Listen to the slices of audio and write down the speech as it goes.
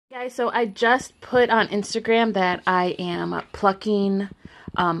Guys, so I just put on Instagram that I am plucking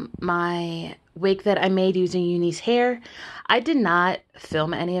my wig that I made using Uni's hair. I did not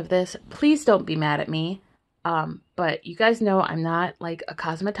film any of this. Please don't be mad at me. But you guys know I'm not like a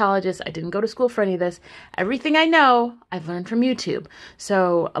cosmetologist. I didn't go to school for any of this. Everything I know, I've learned from YouTube.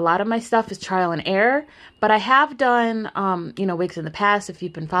 So a lot of my stuff is trial and error, but I have done, you know, wigs in the past. If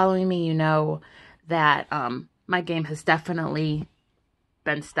you've been following me, you know that, my game has definitely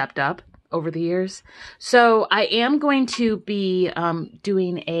been stepped up over the years. So I am going to be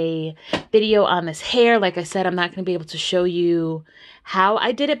doing a video on this hair. Like I said, I'm not going to be able to show you how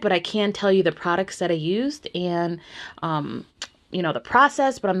I did it, but I can tell you the products that I used and you know, the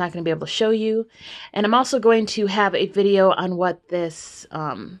process, but I'm not going to be able to show you. And I'm also going to have a video on what this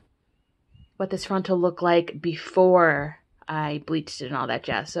frontal looked like before I bleached it and all that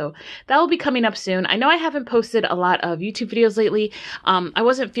jazz. So that will be coming up soon. I know I haven't posted a lot of YouTube videos lately. I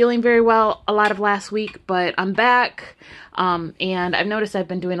wasn't feeling very well a lot of last week, but I'm back. And I've noticed I've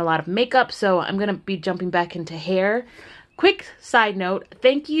been doing a lot of makeup, so I'm going to be jumping back into hair. Quick side note,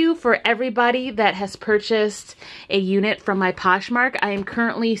 thank you for everybody that has purchased a unit from my Poshmark. I am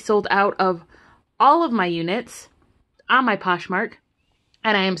currently sold out of all of my units on my Poshmark,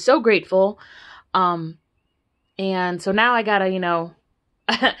 and I am so grateful. And so now I gotta, you know,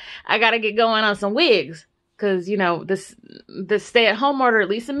 I gotta get going on some wigs. Because, you know, this stay-at-home order, at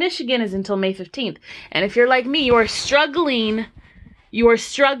least in Michigan, is until May 15th. And if you're like me, you are struggling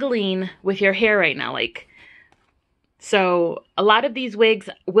with your hair right now. Like, so a lot of these wigs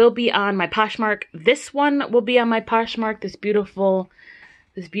will be on my Poshmark. This one will be on my Poshmark. This beautiful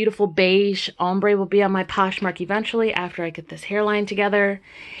beige ombre will be on my Poshmark eventually after I get this hairline together.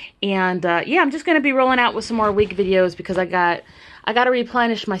 And yeah, I'm just going to be rolling out with some more wig videos because I got to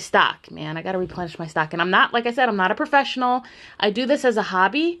replenish my stock, man. I got to replenish my stock. And I'm not, like I said, I'm not a professional. I do this as a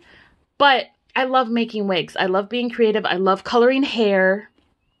hobby, but I love making wigs. I love being creative. I love coloring hair.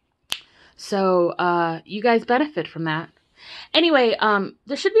 So you guys benefit from that. Anyway,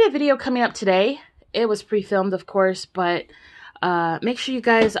 there should be a video coming up today. It was pre-filmed, of course, but make sure you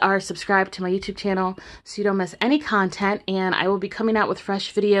guys are subscribed to my YouTube channel so you don't miss any content, and I will be coming out with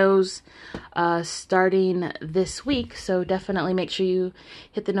fresh videos starting this week, so definitely make sure you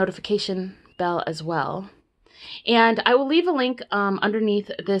hit the notification bell as well. And I will leave a link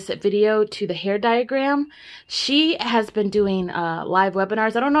underneath this video to the hair diagram. She has been doing live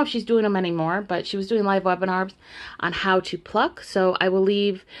webinars. I don't know if she's doing them anymore, but she was doing live webinars on how to pluck. So I will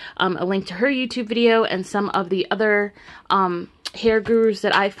leave a link to her YouTube video and some of the other hair gurus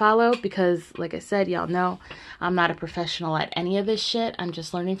that I follow because, like I said, y'all know I'm not a professional at any of this shit. I'm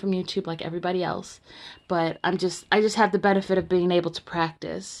just learning from YouTube like everybody else. But I just have the benefit of being able to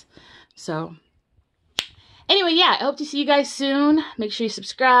practice. So anyway, yeah, I hope to see you guys soon. Make sure you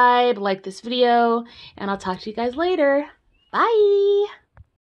subscribe, like this video, and I'll talk to you guys later. Bye!